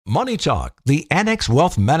Money Talk, the Annex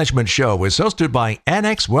Wealth Management Show, is hosted by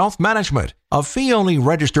Annex Wealth Management, a fee-only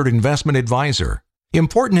registered investment advisor.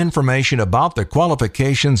 Important information about the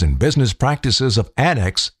qualifications and business practices of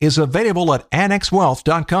Annex is available at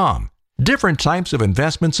annexwealth.com. Different types of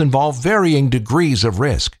investments involve varying degrees of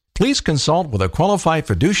risk. Please consult with a qualified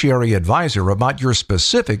fiduciary advisor about your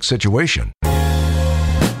specific situation.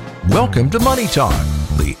 Welcome to Money Talk,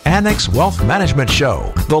 the Annex Wealth Management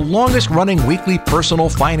Show, the longest-running weekly personal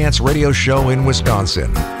finance radio show in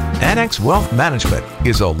Wisconsin. Annex Wealth Management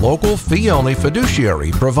is a local fee-only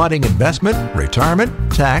fiduciary providing investment,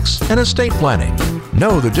 retirement, tax, and estate planning.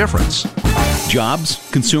 Know the difference. Jobs,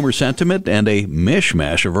 consumer sentiment, and a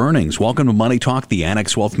mishmash of earnings. Welcome to Money Talk, the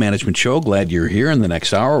Annex Wealth Management Show. Glad you're here. In the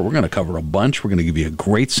next hour, we're going to cover a bunch. We're going to give you a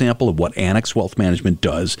great sample of what Annex Wealth Management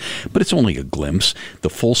does, but it's only a glimpse. The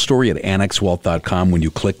full story at annexwealth.com when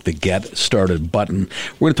you click the Get Started button.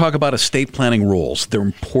 We're going to talk about estate planning rules. They're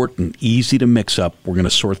important, easy to mix up. We're going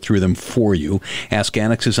to sort through them for you. Ask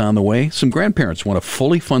Annex is on the way. Some grandparents want to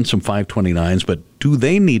fully fund some 529s, but do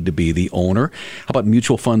they need to be the owner? How about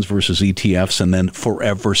mutual funds versus ETFs, and then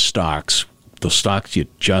forever stocks? The stocks you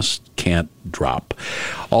just can't drop.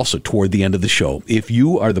 Also, toward the end of the show, if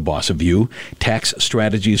you are the boss of you, tax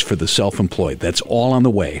strategies for the self-employed. That's all on the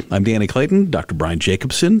way. I'm Danny Clayton. Dr. Brian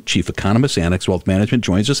Jacobsen, Chief Economist, Annex Wealth Management,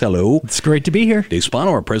 joins us. Hello. It's great to be here. Dave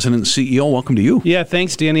Spano, our President and CEO. Welcome to you. Yeah,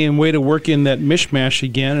 thanks, Danny, and way to work in that mishmash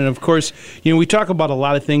again. And, of course, we talk about a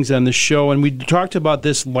lot of things on the show, and we talked about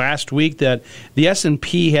this last week, that the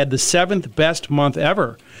S&P had the 7th best month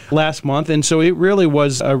ever last month, and so it really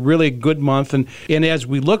was a really good month. And as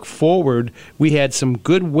we look forward, we had some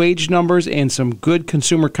good wage numbers and some good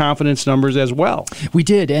consumer confidence numbers as well. We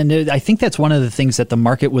did, and I think that's one of the things that the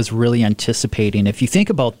market was really anticipating. If you think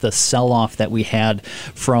about the sell-off that we had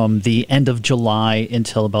from the end of July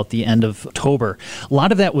until about the end of October, a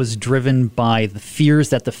lot of that was driven by the fears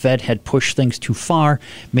that the Fed had pushed things too far,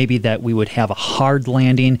 maybe that we would have a hard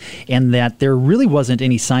landing, and that there really wasn't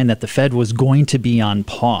any sign that the Fed was going to be on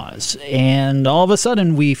pause. And all of a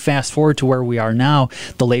sudden, we fast forward to where we are now.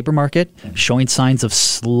 The labor market showing signs of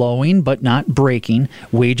slowing but not breaking.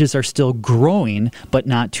 Wages are still growing but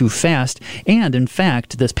not too fast. And in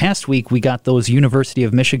fact, this past week, we got those University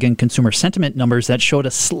of Michigan consumer sentiment numbers that showed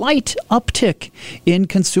a slight uptick in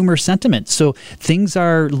consumer sentiment. So things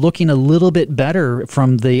are looking a little bit better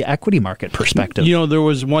from the equity market perspective. There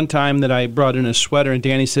was one time that I brought in a sweater, and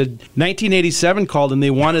Danny said 1987 called and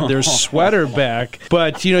they wanted their sweater back.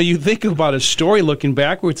 But you think about a story looking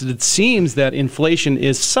backwards, it seems that inflation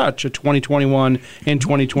is such a 2021 and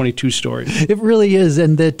 2022 story. It really is,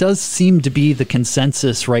 and that does seem to be the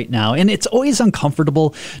consensus right now. And it's always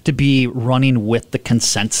uncomfortable to be running with the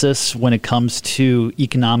consensus when it comes to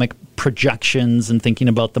economic projections and thinking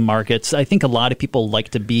about the markets. I think a lot of people like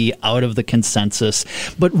to be out of the consensus,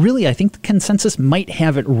 but really I think the consensus might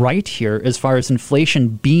have it right here as far as inflation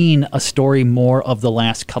being a story more of the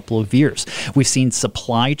last couple of years. We've seen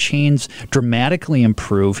supply chains dramatically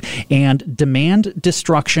improve, and demand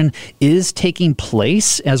destruction is taking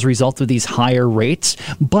place as a result of these higher rates,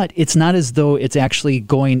 but it's not as though it's actually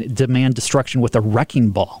going demand destruction with a wrecking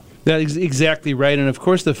ball. That's exactly right. And, of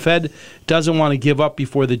course, the Fed doesn't want to give up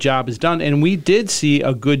before the job is done. And we did see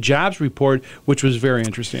a good jobs report, which was very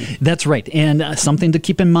interesting. That's right. And something to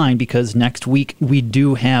keep in mind, because next week we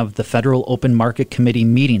do have the Federal Open Market Committee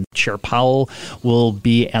meeting. Chair Powell will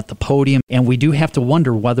be at the podium. And we do have to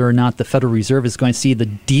wonder whether or not the Federal Reserve is going to see the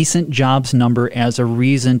decent jobs number as a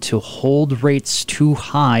reason to hold rates too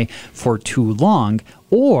high for too long.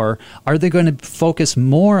 Or are they going to focus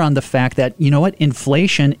more on the fact that,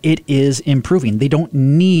 inflation, it is improving. They don't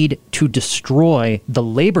need to destroy the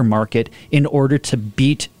labor market in order to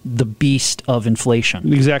beat the beast of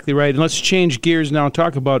inflation. Exactly right. And let's change gears now and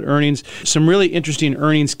talk about earnings. Some really interesting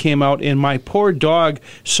earnings came out, and my poor dog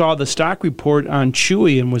saw the stock report on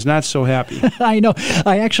Chewy and was not so happy. I know.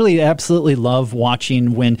 I actually absolutely love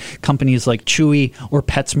watching when companies like Chewy or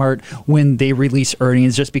PetSmart, when they release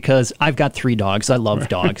earnings, just because I've got 3 dogs. I love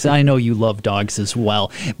dogs. I know you love dogs as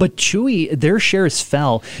well. But Chewy, their shares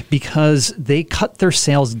fell because they cut their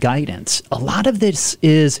sales guidance. A lot of this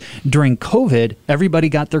is during COVID, everybody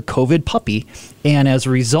got their COVID puppy, and as a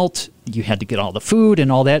result, you had to get all the food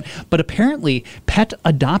and all that. But apparently, pet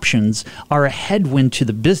adoptions are a headwind to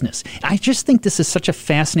the business. I just think this is such a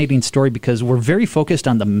fascinating story because we're very focused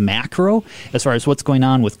on the macro as far as what's going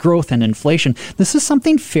on with growth and inflation. This is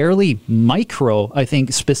something fairly micro, I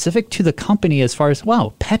think, specific to the company as far as,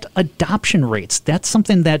 wow, pet adoption rates. That's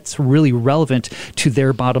something that's really relevant to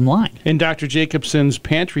their bottom line. And Dr. Jacobsen's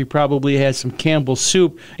pantry probably has some Campbell's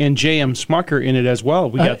soup and J.M. Smucker in it as well.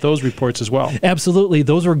 We got those reports as well. Absolutely.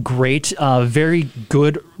 Those were great, very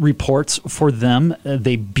good reports for them.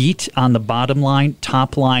 They beat on the bottom line,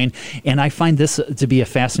 top line, and I find this to be a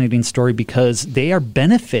fascinating story because they are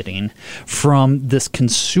benefiting from this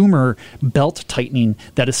consumer belt tightening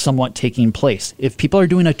that is somewhat taking place. If people are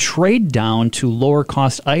doing a trade down to lower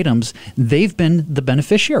cost items, they've been the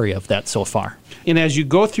beneficiary of that so far. And as you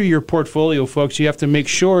go through your portfolio, folks, you have to make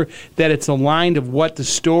sure that it's aligned of what the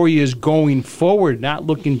story is going forward, not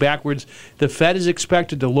looking backwards. The Fed is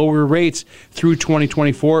expected to lower rates through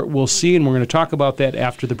 2024. We'll see, and we're going to talk about that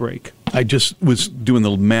after the break. I just was doing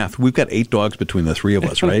the math. We've got 8 dogs between the 3 of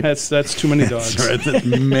us, right? That's too many dogs. That's right.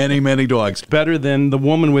 Many dogs. Better than the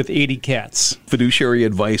woman with 80 cats. Fiduciary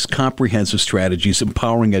advice, comprehensive strategies,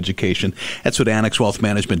 empowering education. That's what Annex Wealth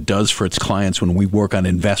Management does for its clients when we work on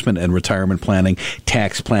investment and retirement planning,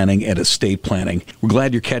 tax planning, and estate planning. We're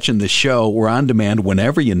glad you're catching this show. We're on demand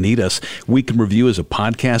whenever you need us. We can review as a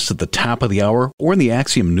podcast at the top of the hour or in the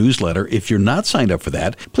Axiom newsletter. If you're not signed up for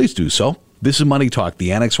that, please do so. This is Money Talk,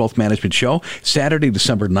 the Annex Wealth Management Show, Saturday,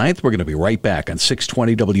 December 9th. We're going to be right back on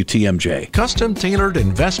 620 WTMJ. Custom-tailored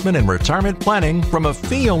investment and retirement planning from a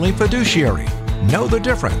fee-only fiduciary. Know the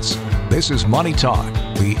difference. This is Money Talk,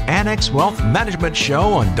 the Annex Wealth Management Show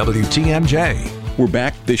on WTMJ. We're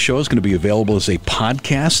back. This show is going to be available as a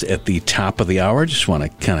podcast at the top of the hour. Just want to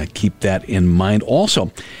kind of keep that in mind. Also,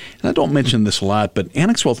 and I don't mention this a lot, but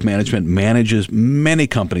Annex Wealth Management manages many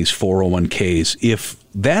companies' 401ks. If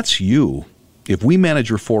that's you, if we manage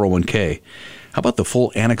your 401k, how about the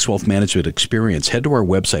full Annex Wealth Management experience? Head to our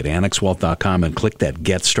website, annexwealth.com, and click that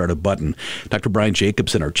Get Started button. Dr. Brian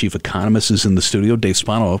Jacobsen, our chief economist, is in the studio. Dave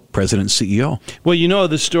Spano, president and CEO. Well, you know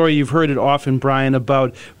the story. You've heard it often, Brian,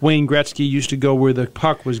 about Wayne Gretzky used to go where the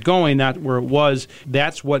puck was going, not where it was.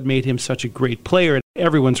 That's what made him such a great player.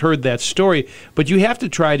 Everyone's heard that story, but you have to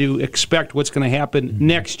try to expect what's going to happen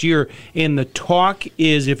next year. And the talk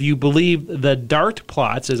is, if you believe the dart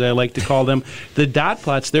plots, as I like to call them, the dot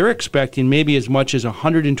plots, they're expecting maybe as much as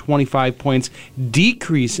 125 points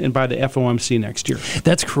decrease by the FOMC next year.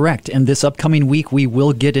 That's correct. And this upcoming week, we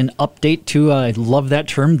will get an update to, I love that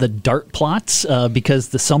term, the dart plots, because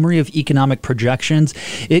the summary of economic projections,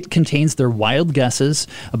 it contains their wild guesses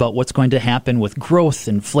about what's going to happen with growth,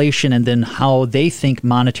 inflation, and then how they think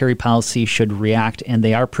monetary policy should react, and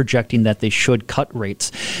they are projecting that they should cut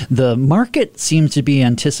rates. The market seems to be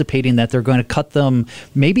anticipating that they're going to cut them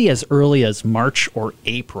maybe as early as March or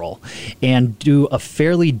April and do a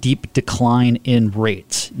fairly deep decline in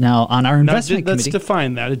rates. Now, on our investment committee... Let's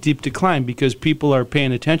define that, a deep decline, because people are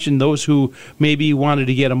paying attention. Those who maybe wanted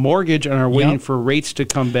to get a mortgage and are waiting for rates to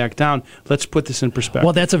come back down. Let's put this in perspective.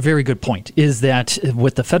 Well, that's a very good point, is that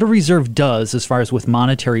what the Federal Reserve does as far as with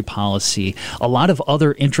monetary policy, a lot of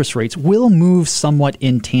other interest rates will move somewhat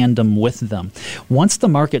in tandem with them. Once the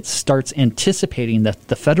market starts anticipating that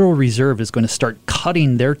the Federal Reserve is going to start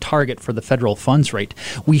cutting their target for the federal funds rate,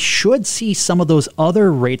 we should see some of those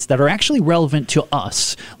other rates that are actually relevant to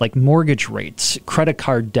us, like mortgage rates, credit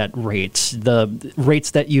card debt rates, the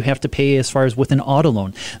rates that you have to pay as far as with an auto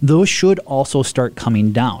loan. Those should also start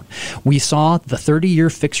coming down. We saw the 30-year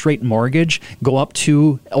fixed rate mortgage go up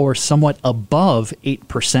to or somewhat above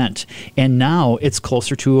 8%, and now it's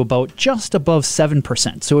closer to about just above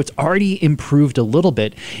 7%. So it's already improved a little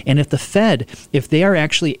bit. And if the Fed, if they are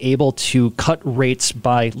actually able to cut rates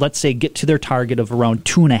by, let's say, get to their target of around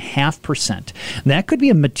 2.5%, that could be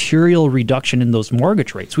a material reduction in those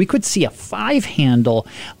mortgage rates. We could see a 5 handle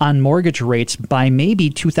on mortgage rates by maybe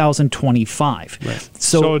 2025. Right.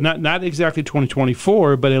 So not exactly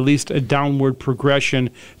 2024, but at least a downward progression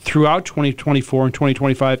throughout 2024 and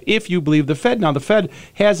 2025, if you believe the Fed. Now, the Fed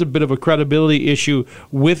has a bit of a credibility issue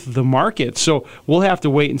with the market, so we'll have to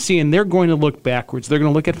wait and see. And they're going to look backwards. They're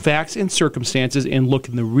going to look at facts and circumstances and look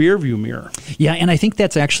in the rearview mirror. Yeah, and I think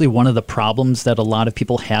that's actually one of the problems that a lot of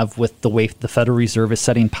people have with the way the Federal Reserve is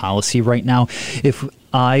setting policy right now. If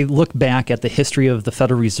I look back at the history of the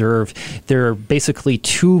Federal Reserve. There are basically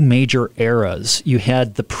two major eras. You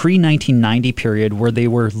had the pre-1990 period where they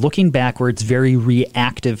were looking backwards, very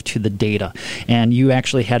reactive to the data. And you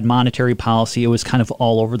actually had monetary policy. It was kind of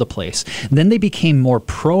all over the place. Then they became more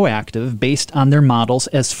proactive based on their models,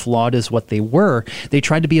 as flawed as what they were. They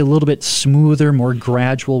tried to be a little bit smoother, more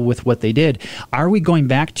gradual with what they did. Are we going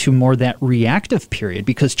back to more that reactive period?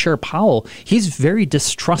 Because Chair Powell, he's very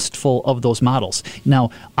distrustful of those models. Now,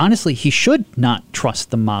 honestly, he should not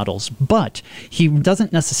trust the models, but he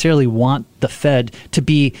doesn't necessarily want the Fed to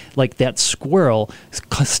be like that squirrel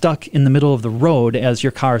stuck in the middle of the road as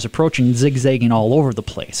your car is approaching, zigzagging all over the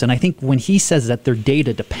place. And I think when he says that they're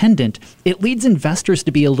data dependent, it leads investors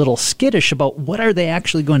to be a little skittish about what are they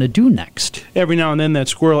actually going to do next. Every now and then that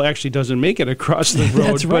squirrel actually doesn't make it across the road.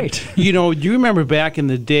 That's right. But, do you remember back in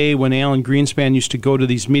the day when Alan Greenspan used to go to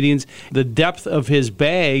these meetings, the depth of his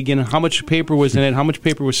bag and how much paper was in it, how much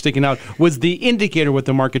paper was sticking out, was the indicator what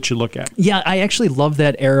the market should look at. Yeah, I actually love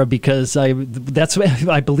that era because I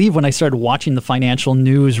believe when I started watching the financial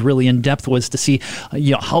news really in depth was to see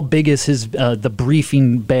how big is his the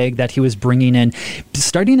briefing bag that he was bringing in.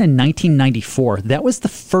 Starting in 1994, that was the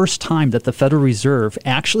first time that the Federal Reserve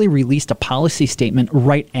actually released a policy statement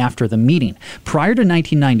right after the meeting. Prior to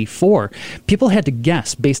 1994, people had to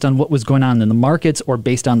guess based on what was going on in the markets or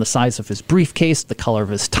based on the size of his briefcase, the color of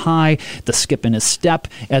his tie, the skip in his step,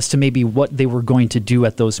 as to maybe what they were going to do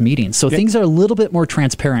at those meetings. So things are a little bit more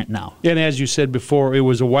transparent now. And as you said before, it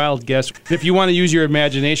was a wild guess. If you want to use your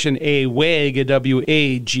imagination, a WAG, a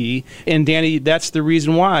W-A-G. And Danny, that's the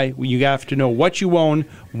reason why you have to know what you own,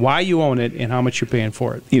 why you own it, and how much you're paying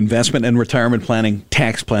for it. Investment and retirement planning,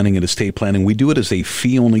 tax planning, and estate planning. We do it as a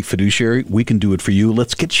fee-only fiduciary. We can do it for you.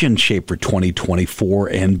 Let's get you in shape for 2024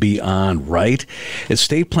 and beyond, right?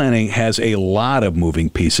 Estate planning has a lot of moving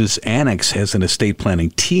pieces. Annex has an estate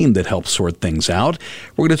planning team that helps sort things out.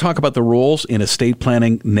 We're going to talk about the roles in estate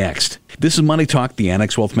planning next. This is Money Talk, the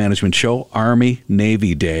Annex Wealth Management Show,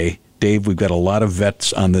 Army-Navy Day. Dave, we've got a lot of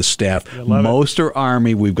vets on this staff. Most are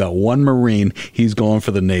Army. We've got one Marine. He's going for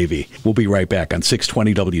the Navy. We'll be right back on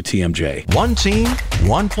 620 WTMJ. One team,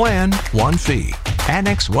 one plan, one fee.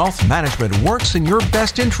 Annex Wealth Management works in your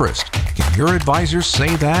best interest. Can your advisors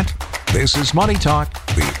say that? This is Money Talk,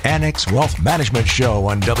 the Annex Wealth Management Show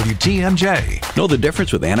on WTMJ. Know the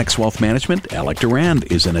difference with Annex Wealth Management? Alec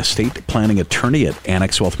Durand is an estate planning attorney at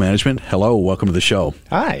Annex Wealth Management. Hello, welcome to the show.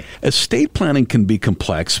 Hi. Estate planning can be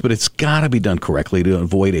complex, but it's got to be done correctly to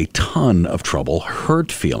avoid a ton of trouble,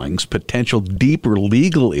 hurt feelings, potential deeper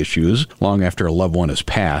legal issues long after a loved one has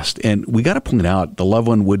passed. And we got to point out the loved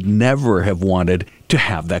one would never have wanted to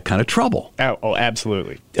have that kind of trouble. Oh,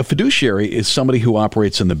 absolutely. A fiduciary is somebody who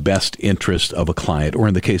operates in the best interest of a client, or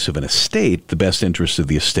in the case of an estate, the best interest of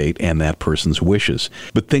the estate and that person's wishes.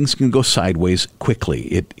 But things can go sideways quickly.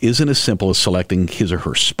 It isn't as simple as selecting his or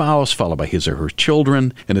her spouse, followed by his or her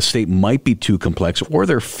children. An estate might be too complex, or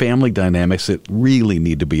there are family dynamics that really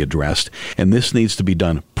need to be addressed. And this needs to be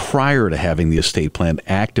done prior to having the estate plan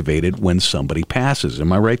activated when somebody passes.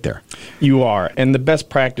 Am I right there? You are. And the best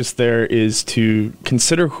practice there is to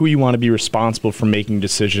consider who you want to be responsible for making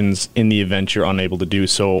decisions in the event you're unable to do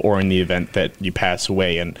so, or in the event that you pass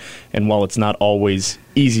away. And while it's not always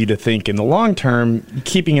easy to think in the long term,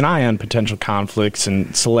 keeping an eye on potential conflicts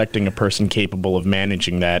and selecting a person capable of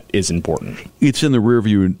managing that is important. It's in the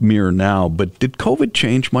rearview mirror now, but did COVID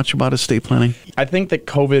change much about estate planning? I think that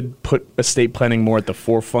COVID put estate planning more at the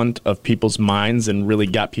forefront of people's minds and really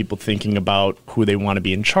got people thinking about who they want to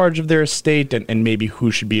be in charge of their estate and maybe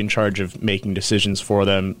who should be in charge of making decisions for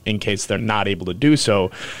them in case they're not able to do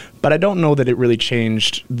so. But I don't know that it really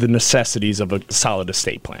changed the necessities of a solid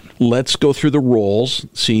estate plan. Let's go through the roles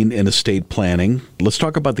seen in estate planning. Let's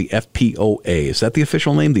talk about the FPOA. Is that the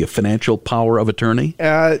official name, the Financial Power of Attorney?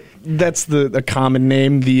 That's the common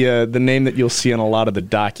name. The name that you'll see on a lot of the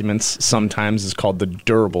documents sometimes is called the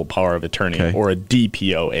Durable Power of Attorney, or a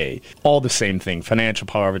DPOA. All the same thing. Financial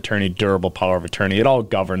Power of Attorney, Durable Power of Attorney. It all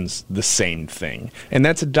governs the same thing. And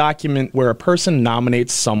that's a document where a person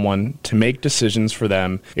nominates someone to make decisions for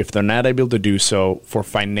them if they're not able to do so for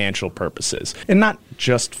financial purposes. And not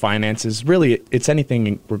just finances. Really, it's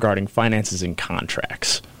anything regarding finances and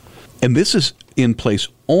contracts. And this is in place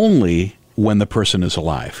only when the person is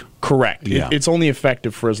alive. Correct. Yeah. It's only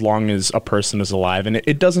effective for as long as a person is alive, and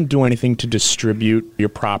it doesn't do anything to distribute your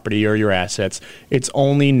property or your assets. It's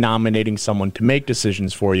only nominating someone to make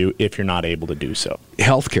decisions for you if you're not able to do so.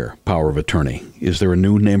 Healthcare power of attorney. Is there a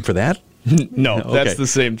new name for that? No, Okay. that's the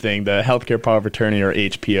same thing. The healthcare power of attorney, or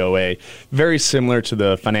HPOA, very similar to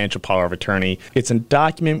the financial power of attorney. It's a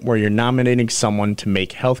document where you're nominating someone to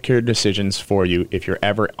make healthcare decisions for you if you're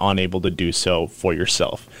ever unable to do so for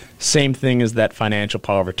yourself. Same thing as that financial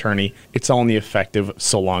power of attorney. It's only effective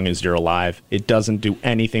so long as you're alive. It doesn't do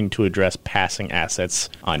anything to address passing assets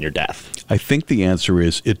on your death. I think the answer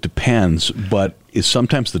is it depends, but is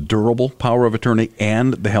sometimes the durable power of attorney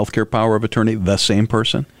and the healthcare power of attorney the same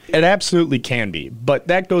person? It absolutely can be, but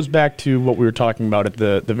that goes back to what we were talking about at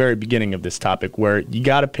the very beginning of this topic, where you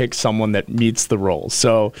got to pick someone that meets the role.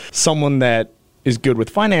 So someone that is good with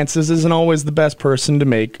finances isn't always the best person to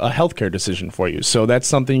make a healthcare decision for you. So that's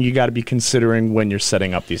something you got to be considering when you're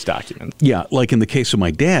setting up these documents. Yeah, like in the case of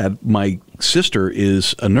my dad, my sister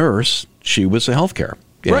is a nurse. She was a healthcare.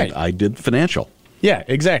 And Right. I did financial. Yeah,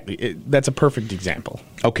 exactly. That's a perfect example.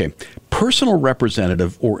 Okay. Personal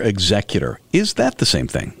representative or executor, is that the same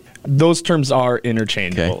thing? Those terms are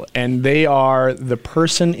interchangeable, Okay. and they are the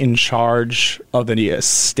person in charge of the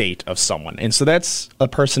estate of someone. And so that's a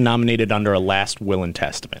person nominated under a last will and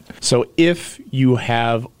testament. So if you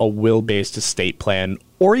have a will-based estate plan,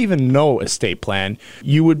 or even no estate plan,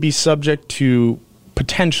 you would be subject to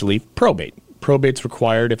potentially probate. Probate's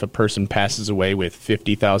required if a person passes away with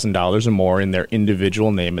 $50,000 or more in their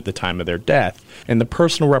individual name at the time of their death. And the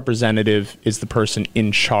personal representative is the person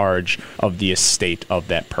in charge of the estate of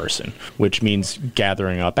that person, which means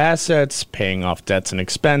gathering up assets, paying off debts and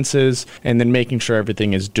expenses, and then making sure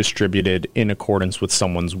everything is distributed in accordance with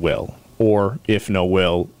someone's will, or if no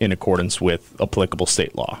will, in accordance with applicable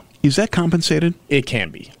state law. Is that compensated? It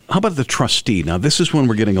can be. How about the trustee? Now, this is when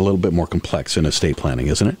we're getting a little bit more complex in estate planning,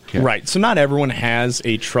 isn't it? Right. So not everyone has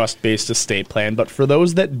a trust-based estate plan, but for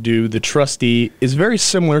those that do, the trustee is very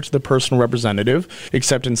similar to the personal representative,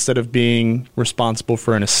 except instead of being responsible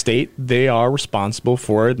for an estate, they are responsible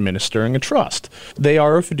for administering a trust. They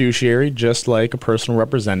are a fiduciary, just like a personal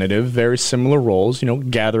representative, very similar roles,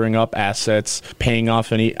 gathering up assets, paying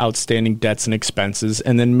off any outstanding debts and expenses,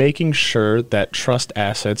 and then making sure that trust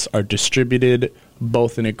assets are distributed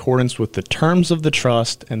both in accordance with the terms of the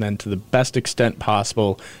trust and then to the best extent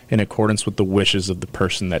possible in accordance with the wishes of the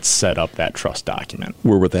person that set up that trust document.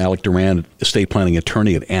 We're with Alec Durand, estate planning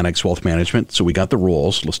attorney at Annex Wealth Management. So we got the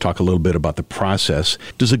rules. Let's talk a little bit about the process.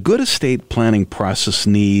 Does a good estate planning process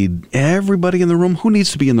need everybody in the room? Who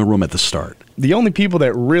needs to be in the room at the start? The only people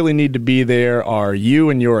that really need to be there are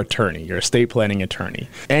you and your attorney, your estate planning attorney.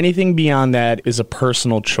 Anything beyond that is a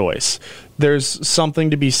personal choice. There's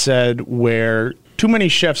something to be said where too many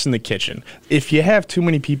chefs in the kitchen. If you have too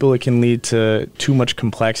many people, it can lead to too much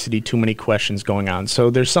complexity, too many questions going on.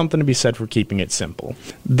 So there's something to be said for keeping it simple.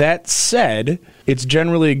 That said, it's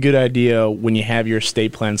generally a good idea when you have your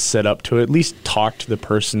estate plan set up to at least talk to the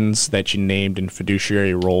persons that you named in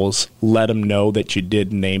fiduciary roles. Let them know that you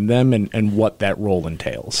did name them and what that role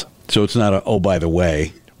entails. So it's not oh, by the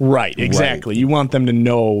way. Right, exactly. Right. You want them to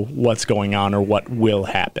know what's going on or what will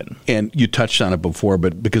happen. And you touched on it before,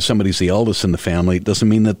 but because somebody's the eldest in the family, it doesn't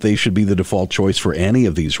mean that they should be the default choice for any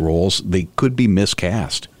of these roles. They could be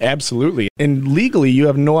miscast. Absolutely. And legally, you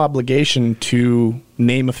have no obligation to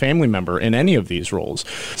name a family member in any of these roles.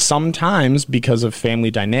 Sometimes, because of family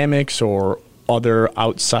dynamics or other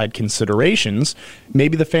outside considerations,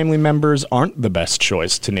 maybe the family members aren't the best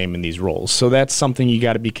choice to name in these roles. So that's something you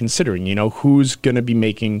got to be considering. Who's going to be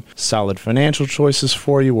making solid financial choices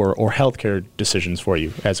for you or healthcare decisions for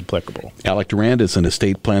you as applicable. Alec Durand is an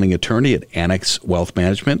estate planning attorney at Annex Wealth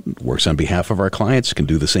Management. Works on behalf of our clients. Can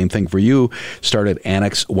do the same thing for you. Start at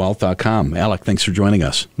annexwealth.com. Alec, thanks for joining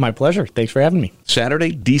us. My pleasure. Thanks for having me.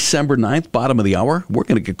 Saturday, December 9th, bottom of the hour. We're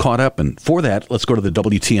going to get caught up. And for that, let's go to the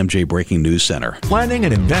WTMJ Breaking News Center. Planning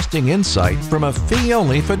and investing insight from a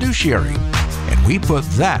fee-only fiduciary. And we put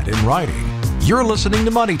that in writing. You're listening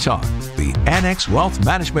to Money Talk, the Annex Wealth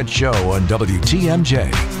Management Show on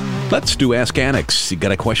WTMJ. Let's do Ask Annex. You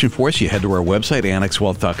got a question for us? You head to our website,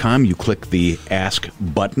 annexwealth.com. You click the Ask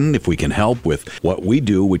button if we can help with what we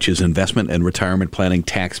do, which is investment and retirement planning,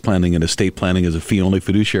 tax planning, and estate planning as a fee-only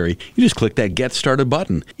fiduciary. You just click that Get Started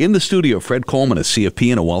button. In the studio, Fred Coleman, a CFP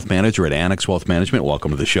and a wealth manager at Annex Wealth Management.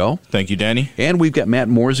 Welcome to the show. Thank you, Danny. And we've got Matt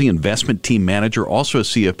Morsey, investment team manager, also a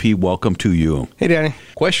CFP. Welcome to you. Hey, Danny.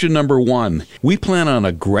 Question number 1. We plan on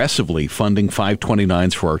aggressively funding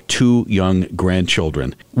 529s for our 2 young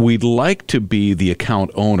grandchildren. We'd like to be the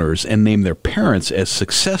account owners and name their parents as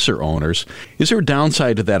successor owners. Is there a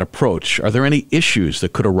downside to that approach? Are there any issues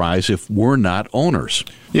that could arise if we're not owners?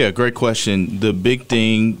 Yeah, great question. The big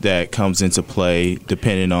thing that comes into play,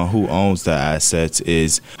 depending on who owns the assets,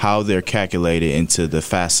 is how they're calculated into the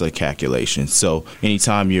FAFSA calculation. So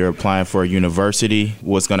anytime you're applying for a university,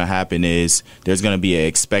 what's going to happen is there's going to be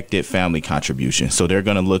an expected family contribution. So they're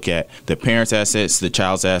going to look at the parents' assets, the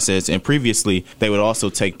child's assets, and previously they would also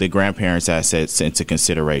take the grandparents' assets into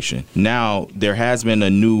consideration. Now, there has been a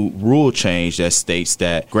new rule change that states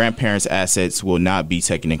that grandparents' assets will not be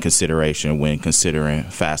taken in consideration when considering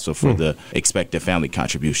FAFSA for the expected family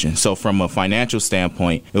contribution. So from a financial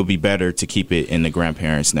standpoint, it would be better to keep it in the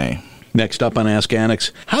grandparents' name. Next up on Ask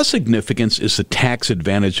Annex, how significant is the tax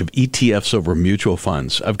advantage of ETFs over mutual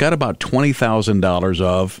funds? I've got about $20,000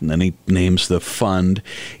 of, and then he names the fund,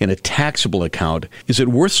 in a taxable account. Is it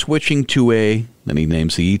worth switching to then he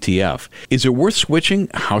names the ETF. Is it worth switching?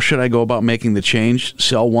 How should I go about making the change?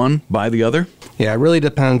 Sell one, buy the other? Yeah, it really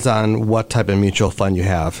depends on what type of mutual fund you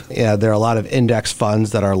have. Yeah, there are a lot of index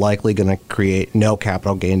funds that are likely going to create no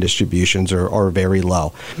capital gain distributions or very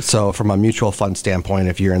low. So from a mutual fund standpoint,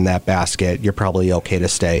 if you're in that basket, you're probably okay to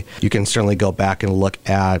stay. You can certainly go back and look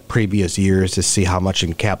at previous years to see how much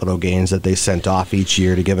in capital gains that they sent off each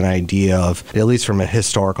year to give an idea of, at least from a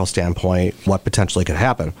historical standpoint, what potentially could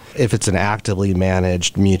happen. If it's an actively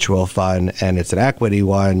managed mutual fund and it's an equity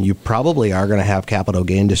one, you probably are going to have capital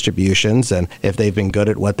gain distributions, and if they've been good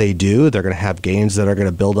at what they do, they're going to have gains that are going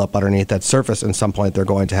to build up underneath that surface. At some point, they're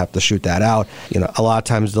going to have to shoot that out. A lot of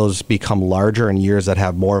times those become larger in years that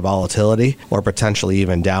have more volatility, or potentially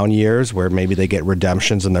even down years where maybe they get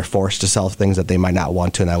redemptions and they're forced to sell things that they might not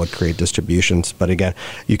want to, and that would create distributions. But again,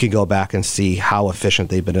 you can go back and see how efficient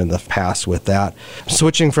they've been in the past with that.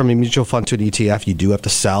 Switching from a mutual fund to an ETF, you do have to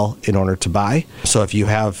sell in order to buy. So if you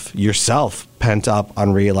have yourself pent up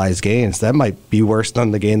unrealized gains, that might be worse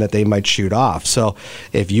than the gain that they might shoot off. So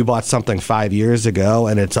if you bought something 5 years ago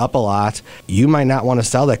and it's up a lot, you might not want to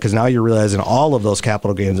sell that because now you're realizing all of those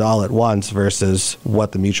capital gains all at once versus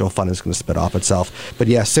what the mutual fund is going to spit off itself. But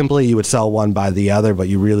yeah, simply you would sell one, buy the other, but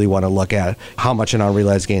you really want to look at how much in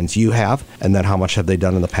unrealized gains you have and then how much have they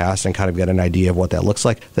done in the past and kind of get an idea of what that looks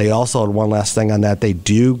like. They also, one last thing on that, they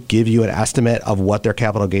do give you an estimate of what their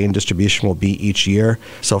capital gain distribution will be each year.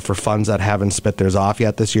 So for funds that haven't spit theirs off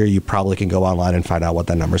yet this year, you probably can go online and find out what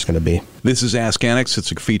that number is going to be. This is Ask Annex.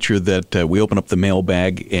 It's a feature that we open up the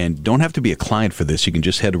mailbag, and don't have to be a client for this. You can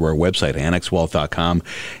just head to our website, annexwealth.com,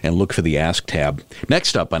 and look for the Ask tab.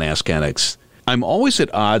 Next up on Ask Annex, I'm always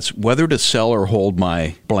at odds whether to sell or hold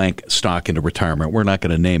my blank stock into retirement. We're not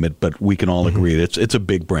going to name it, but we can all agree that it's a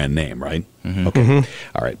big brand name, right? Mm-hmm. Okay.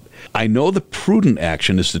 Mm-hmm. All right. I know the prudent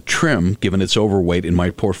action is to trim given its overweight in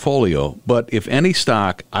my portfolio, but if any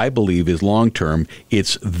stock I believe is long-term,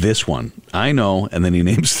 it's this one. I know, and then he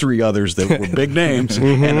names 3 others that were big names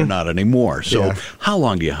and are not anymore. So how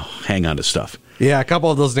long do you hang on to stuff? Yeah, a couple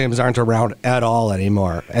of those names aren't around at all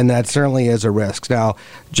anymore, and that certainly is a risk. Now,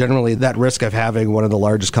 generally, that risk of having one of the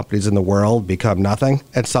largest companies in the world become nothing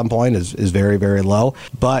at some point is very, very low.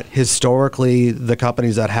 But historically, the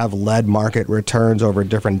companies that have led market returns over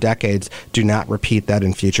different decades do not repeat that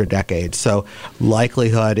in future decades. So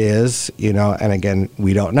likelihood is, and again,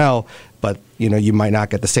 we don't know, but you might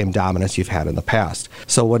not get the same dominance you've had in the past.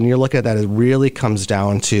 So when you're looking at that, it really comes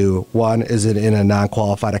down to, one, is it in a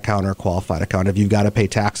non-qualified account or a qualified account? If you've got to pay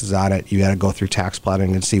taxes on it, you got to go through tax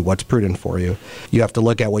planning and see what's prudent for you. You have to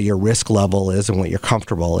look at what your risk level is and what your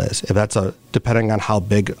comfortable is. If that's depending on how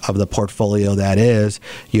big of the portfolio that is,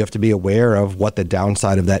 you have to be aware of what the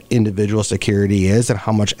downside of that individual security is and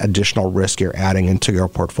how much additional risk you're adding into your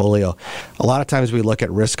portfolio. A lot of times we look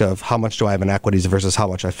at risk of how much do I have in equities versus how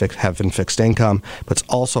much I have in fixed income, but it's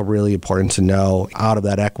also really important to know out of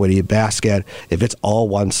that equity basket, if it's all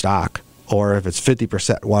one stock or if it's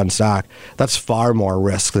 50% one stock, that's far more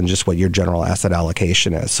risk than just what your general asset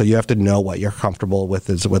allocation is. So you have to know what you're comfortable with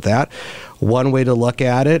with that. One way to look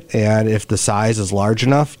at it, and if the size is large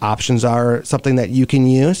enough, options are something that you can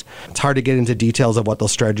use. It's hard to get into details of what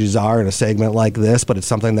those strategies are in a segment like this, but it's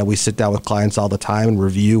something that we sit down with clients all the time and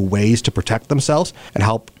review ways to protect themselves and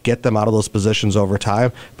help get them out of those positions over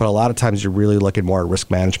time. But a lot of times you're really looking more at risk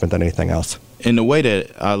management than anything else. And the way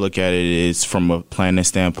that I look at it is from a planning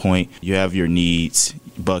standpoint, you have your needs,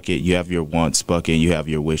 bucket, you have your wants bucket, and you have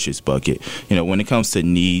your wishes bucket. When it comes to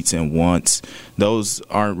needs and wants, those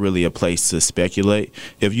aren't really a place to speculate.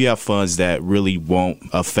 If you have funds that really won't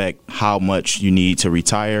affect how much you need to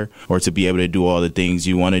retire or to be able to do all the things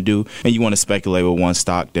you want to do, and you want to speculate with one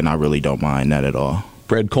stock, then I really don't mind that at all.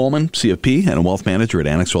 Fred Coleman, CFP and a wealth manager at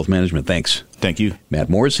Annex Wealth Management. Thanks. Thank you. Matt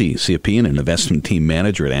Morsey, CFP and an investment team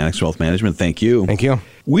manager at Annex Wealth Management. Thank you. Thank you.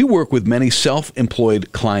 We work with many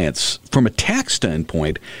self-employed clients. From a tax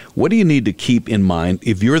standpoint, what do you need to keep in mind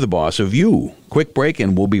if you're the boss of you? Quick break,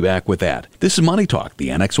 and we'll be back with that. This is Money Talk,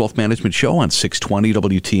 the Annex Wealth Management Show on 620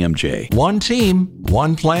 WTMJ. One team,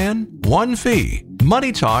 one plan, one fee.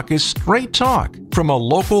 Money Talk is straight talk from a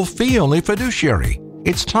local fee-only fiduciary.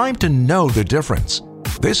 It's time to know the difference.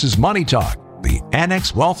 This is Money Talk, the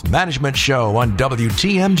Annex Wealth Management Show on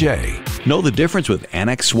WTMJ. Know the difference with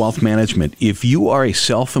Annex Wealth Management. If you are a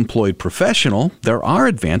self-employed professional, there are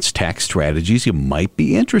advanced tax strategies you might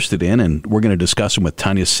be interested in, and we're going to discuss them with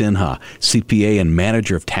Tanya Sinha, CPA and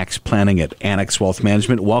Manager of Tax Planning at Annex Wealth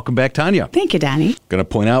Management. Welcome back, Tanya. Thank you, Danny. Going to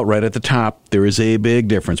point out right at the top, there is a big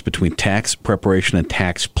difference between tax preparation and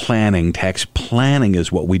tax planning. Tax planning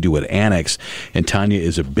is what we do at Annex, and Tanya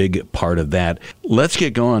is a big part of that. Let's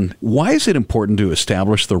get going. Why is it important to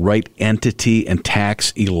establish the right entity and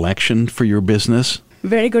tax election for your business?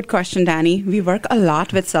 Very good question, Danny. We work a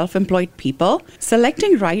lot with self-employed people.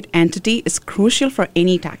 Selecting right entity is crucial for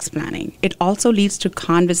any tax planning. It also leads to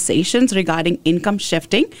conversations regarding income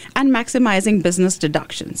shifting and maximizing business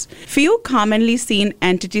deductions. Few commonly seen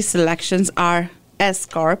entity selections are S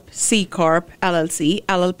Corp, C Corp, LLC,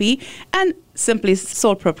 LLP, and simply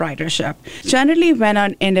sole proprietorship. Generally, when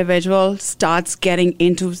an individual starts getting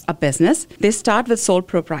into a business, they start with sole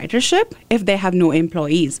proprietorship if they have no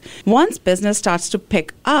employees. Once business starts to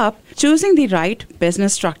pick up, choosing the right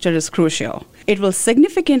business structure is crucial. It will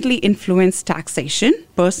significantly influence taxation,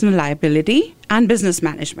 personal liability, and business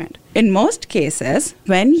management. In most cases,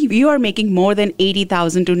 when you are making more than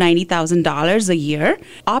 $80,000 to $90,000 a year,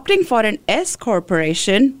 opting for an S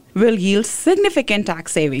corporation will yield significant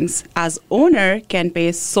tax savings, as owner can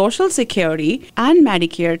pay Social Security and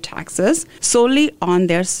Medicare taxes solely on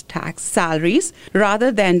their tax salaries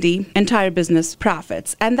rather than the entire business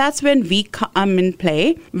profits. And that's when we come in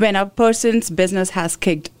play. When a person's business has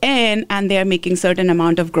kicked in and they're making certain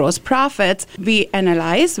amount of gross profits, we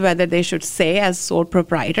analyze whether they should stay as sole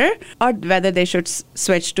proprietor or whether they should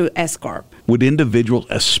switch to S Corp. Would individuals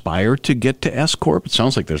aspire to get to S Corp? It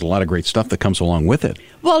sounds like there's a lot of great stuff that comes along with it.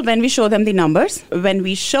 Well, when we show them the numbers, when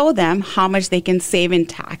we show them how much they can save in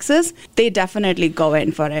taxes, they definitely go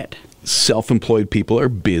in for it. Self-employed people are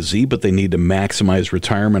busy, but they need to maximize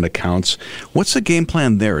retirement accounts. What's the game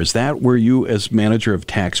plan there? Is that where you, as manager of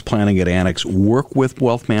tax planning at Annex, work with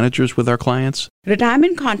wealth managers with our clients?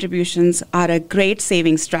 Retirement contributions are a great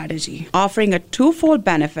saving strategy, offering a twofold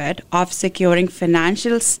benefit of securing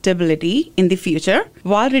financial stability in the future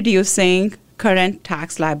while reducing current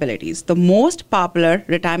tax liabilities. The most popular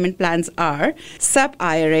retirement plans are SEP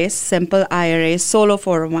IRAs, Simple IRAs, Solo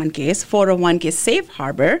 401ks, 401k Safe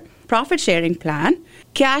Harbor, Profit Sharing Plan,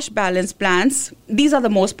 Cash Balance Plans. These are the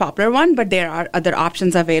most popular ones, but there are other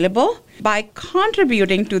options available. By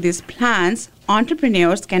contributing to these plans,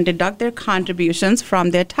 entrepreneurs can deduct their contributions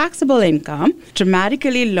from their taxable income,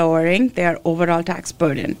 dramatically lowering their overall tax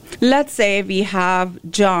burden. Let's say we have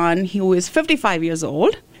John, who is 55 years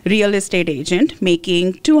old, real estate agent,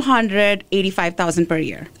 making $285,000 per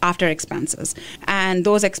year after expenses. And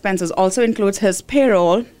those expenses also includes his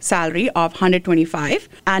payroll salary of $125,000,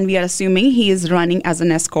 and we are assuming he is running as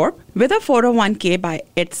an S Corp. With a 401k by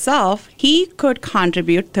itself, he could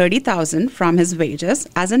contribute $30,000 from his wages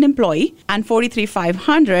as an employee and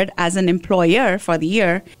 $43,500 as an employer for the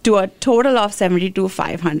year, to a total of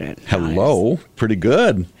 $72,500. Hello, pretty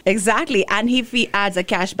good. Exactly. And if he adds a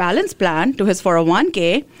cash balance plan to his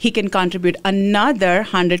 401k, he can contribute another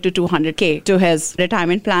 $100 to $200K to his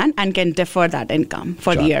retirement plan and can defer that income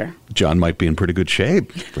for the year. John might be in pretty good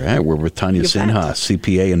shape. Right. We're with Tanya Sinha,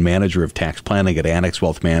 CPA and Manager of Tax Planning at Annex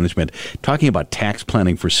Wealth Management, talking about tax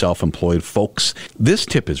planning for self-employed folks. This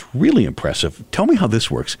tip is really impressive. Tell me how this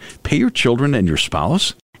works. Pay your children and your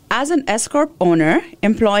spouse? As an S Corp owner,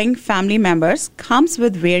 employing family members comes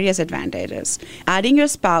with various advantages. Adding your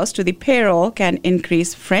spouse to the payroll can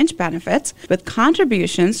increase fringe benefits with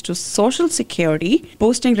contributions to Social Security,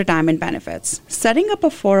 boosting retirement benefits. Setting up a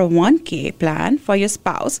 401k plan for your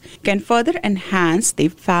spouse can further enhance the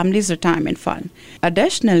family's retirement fund.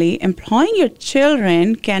 Additionally, employing your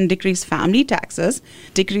children can decrease family taxes,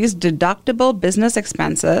 decrease deductible business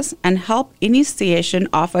expenses, and help initiation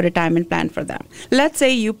of a retirement plan for them. Let's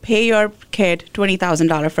say you pay your kid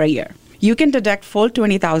 $20,000 for a year. you can deduct full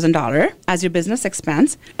 $20,000 as your business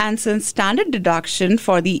expense. And since standard deduction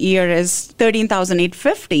for the year is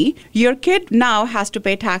 $13,850, your kid now has to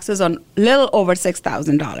pay taxes on little over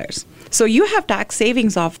 $6,000. So you have tax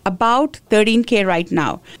savings of about $13K right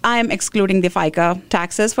now. I am excluding the FICA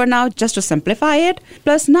taxes for now just to simplify it.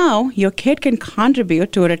 Plus now your kid can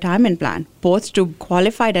contribute to a retirement plan, both to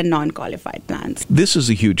qualified and non-qualified plans. This is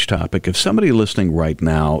a huge topic. If somebody listening right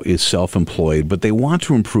now is self-employed, but they want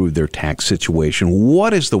to improve their tax situation,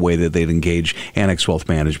 what is the way that they'd engage Annex Wealth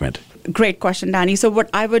Management? Great question, Danny. So what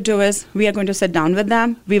I would do is we are going to sit down with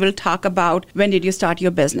them. We will talk about when did you start your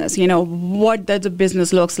business? What does the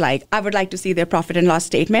business looks like? I would like to see their profit and loss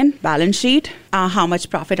statement, balance sheet, how much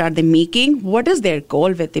profit are they making? What is their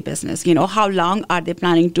goal with the business? How long are they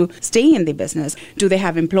planning to stay in the business? Do they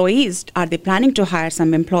have employees? Are they planning to hire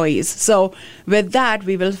some employees? So with that,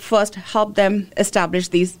 we will first help them establish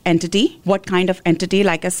this entity. What kind of entity?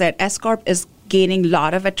 Like I said, S Corp is gaining a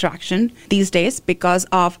lot of attraction these days because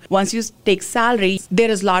of once you take salary, there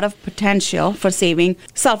is a lot of potential for saving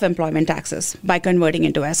self-employment taxes by converting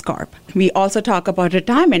into S Corp. We also talk about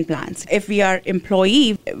retirement plans. If we are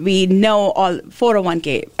employee, we know all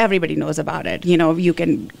 401k, everybody knows about it. You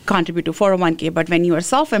can contribute to 401k, but when you are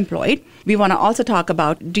self-employed, we want to also talk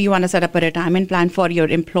about, do you want to set up a retirement plan for your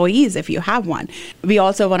employees if you have one? We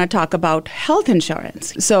also want to talk about health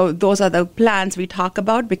insurance. So those are the plans we talk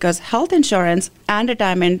about because health insurance and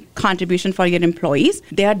retirement contribution for your employees,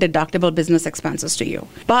 they are deductible business expenses to you.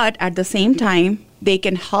 But at the same time, they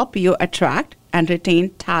can help you attract and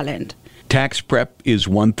retain talent. Tax prep is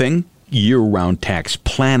one thing. Year-round tax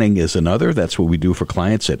planning is another. That's what we do for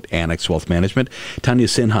clients at Annex Wealth Management. Tanya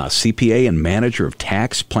Sinha, CPA and Manager of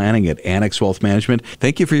Tax Planning at Annex Wealth Management.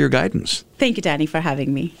 Thank you for your guidance. Thank you, Danny, for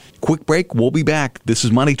having me. Quick break. We'll be back. This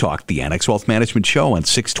is Money Talk, the Annex Wealth Management Show on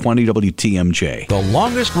 620 WTMJ. The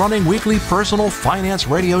longest-running weekly personal finance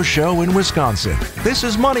radio show in Wisconsin. This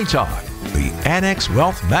is Money Talk, the Annex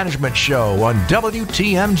Wealth Management Show on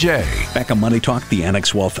WTMJ. Back on Money Talk, the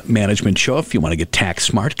Annex Wealth Management Show. If you want to get tax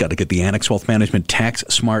smart, got to get the Annex Wealth Management Tax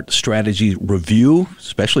Smart Strategy Review,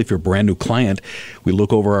 especially if you're a brand new client. We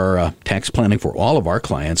look over our tax planning for all of our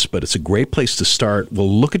clients, but it's a great place to start. We'll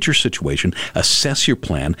look at your situation, assess your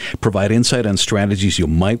plan, provide insight on strategies you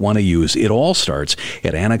might want to use. It all starts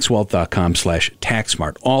at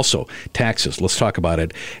annexwealth.com/taxsmart. Also, taxes. Let's talk about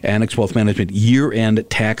it. Annex Wealth Management Year-End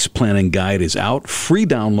Tax Planning Guide is out. Free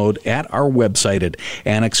download at our website at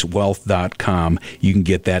annexwealth.com. You can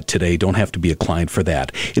get that today. Don't have to be a client for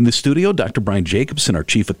that. In the studio, Dr. Brian Jacobsen, our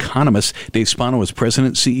chief economist. Dave Spano is president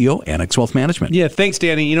and CEO, Annex Wealth Management. Yeah, thanks,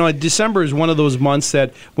 Danny. December is one of those months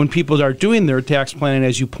that when people are doing their tax planning,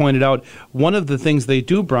 as you pointed out, one of the things they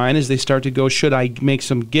do, Brian, is they start to go, should I make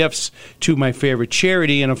some gifts to my favorite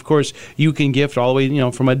charity? And of course, you can gift all the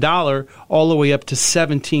way, from $1 all the way up to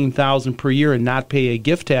 $17,000 per year and not pay a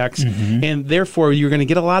gift tax. Mm-hmm. And therefore, you're going to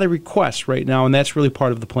get a lot of requests right now, and that's really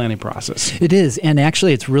part of the planning process. It is, and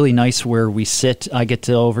actually, it's really nice where we sit. I get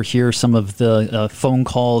to overhear some of the phone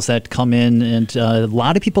calls that come in, and a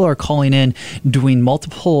lot of people are calling in doing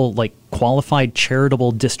multiple, qualified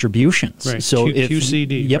charitable distributions. Right. So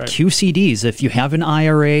QCD. Yep, right. QCDs. If you have an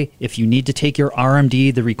IRA, if you need to take your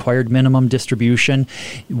RMD, the required minimum distribution,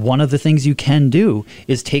 one of the things you can do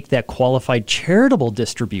is take that qualified charitable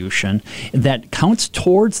distribution that counts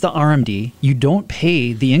towards the RMD. You don't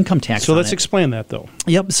pay the income tax So on let's it. explain that, though.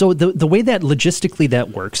 Yep. So the way that logistically that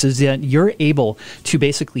works is that you're able to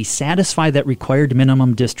basically satisfy that required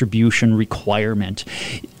minimum distribution requirement.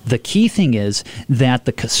 The key thing is that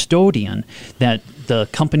the custodian, that the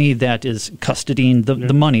company that is custodying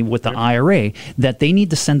the money with the IRA, that they need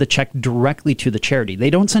to send the check directly to the charity. They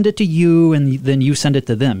don't send it to you and then you send it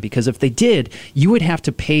to them, because if they did, you would have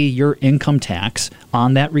to pay your income tax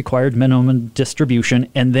on that required minimum distribution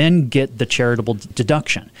and then get the charitable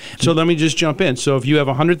deduction. So let me just jump in. So if you have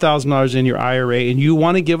 $100,000 in your IRA and you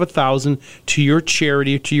want to give $1,000 to your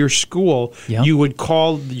charity, to your school, Yep. you would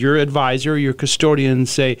call your advisor, your custodian, and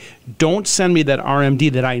say, don't send me that RMD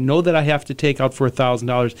that I know that I have to take out for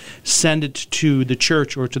 $1,000. Send it to the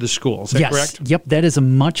church or to the school. Is that correct? Yep, that is a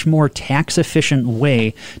much more tax-efficient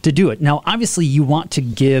way to do it. Now, obviously, you want to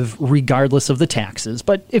give regardless of the taxes,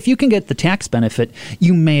 but if you can get the tax benefit,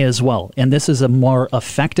 you may as well. And this is a more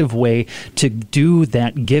effective way to do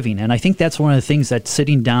that giving. And I think that's one of the things that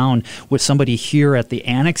sitting down with somebody here at the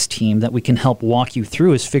Annex team that we can help walk you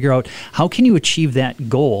through is figure out how can you achieve that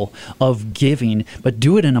goal of giving, but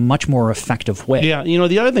do it in a much more effective way. Yeah,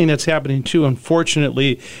 the other thing that's happening too, unfortunately,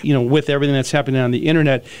 unfortunately, with everything that's happening on the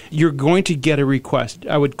internet, you're going to get a request.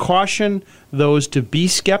 I would caution those to be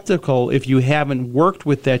skeptical if you haven't worked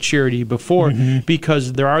with that charity before,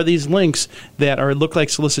 because there are these links that look like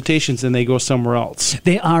solicitations and they go somewhere else.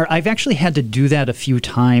 They are. I've actually had to do that a few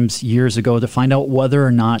times years ago to find out whether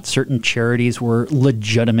or not certain charities were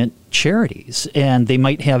legitimate charities, and they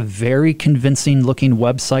might have very convincing looking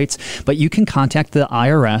websites, but you can contact the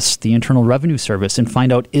IRS, the Internal Revenue Service, and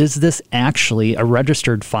find out, is this actually a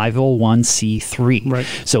registered 501c3? Right.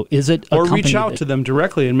 So is it or reach out to them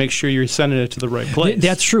directly and make sure you're sending it to the right place.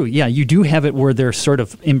 That's true. Yeah, you do have it where they're sort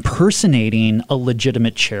of impersonating a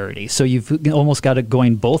legitimate charity. So you've almost got it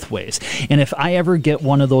going both ways. And if I ever get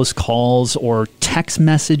one of those calls or text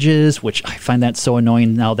messages, which I find that so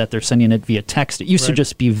annoying now that they're sending it via text, it used to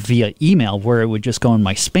just be via email where it would just go in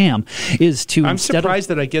my spam, I'm surprised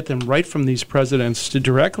that I get them right from these presidents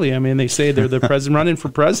directly. I mean, they say they're the president running for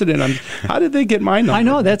president. How did they get my number? I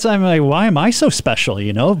know. I'm like, why am I so special,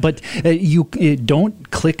 But you don't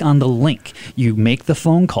click on the link. You make the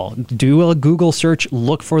phone call, do a Google search,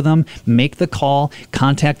 look for them, make the call,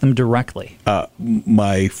 contact them directly.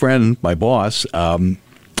 My friend, my boss,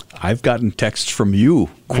 I've gotten texts from you,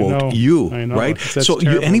 quote, you, right? So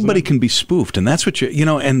anybody can be spoofed, and that's what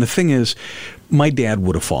and the thing is, my dad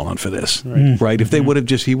would have fallen for this, right? If they would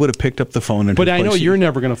have he would have picked up the phone. But I know you're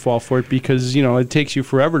never going to fall for it because, it takes you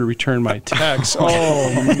forever to return my text.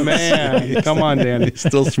 Oh, man. Come on, Danny.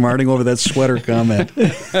 Still smarting over that sweater comment.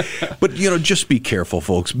 But, just be careful,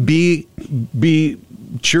 folks. Be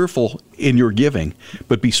cheerful in your giving,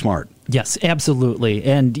 but be smart. Yes, absolutely.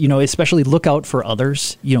 And, especially look out for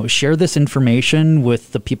others. Share this information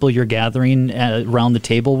with the people you're gathering around the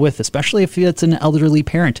table with, especially if it's an elderly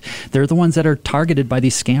parent. They're the ones that are targeted by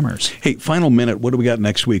these scammers. Hey, final minute, what do we got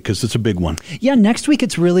next week? Because it's a big one. Yeah, next week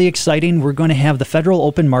it's really exciting. We're going to have the Federal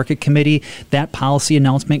Open Market Committee. That policy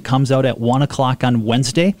announcement comes out at 1 o'clock on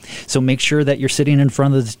Wednesday. So make sure that you're sitting in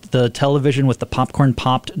front of the television with the popcorn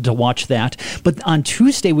popped to watch that. But on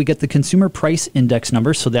Tuesday, we get the Consumer Price Index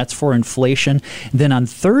numbers. So that's for inflation. Then on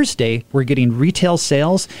Thursday, we're getting retail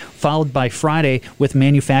sales, followed by Friday with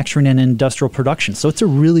manufacturing and industrial production. So it's a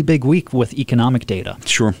really big week with economic data.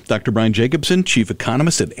 Sure. Dr. Brian Jacobsen, Chief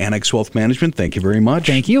Economist at Annex Wealth Management, thank you very much.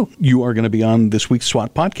 Thank you. You are going to be on this week's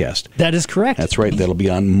SWAT podcast. That is correct. That's right. That'll be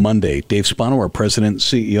on Monday. Dave Spano, our President and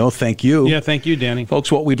CEO, thank you. Yeah, thank you, Danny.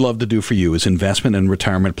 Folks, what we'd love to do for you is investment and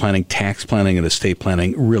retirement planning, tax planning, and estate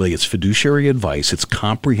planning. Really, it's fiduciary advice. It's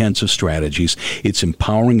comprehensive strategies. It's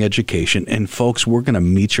empowering education. And folks, we're going to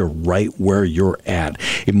meet you right where you're at.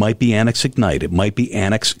 It might be Annex Ignite. It might be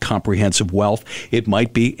Annex Comprehensive Wealth. It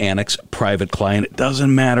might be Annex Private Client. It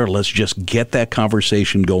doesn't matter. Let's just get that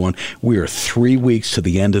conversation going. We are 3 weeks to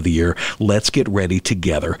the end of the year. Let's get ready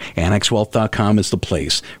together. AnnexWealth.com is the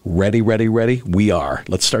place. Ready, ready, ready? We are.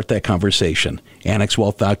 Let's start that conversation.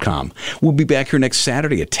 AnnexWealth.com. We'll be back here next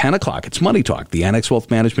Saturday at 10 o'clock. It's Money Talk, the Annex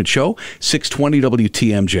Wealth Management Show, 620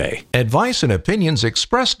 WTMJ. Advice and opinions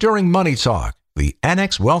expressed during Money Talk, the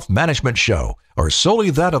Annex Wealth Management Show, are solely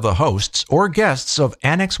that of the hosts or guests of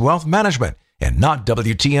Annex Wealth Management and not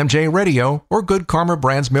WTMJ Radio or Good Karma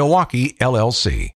Brands Milwaukee, LLC.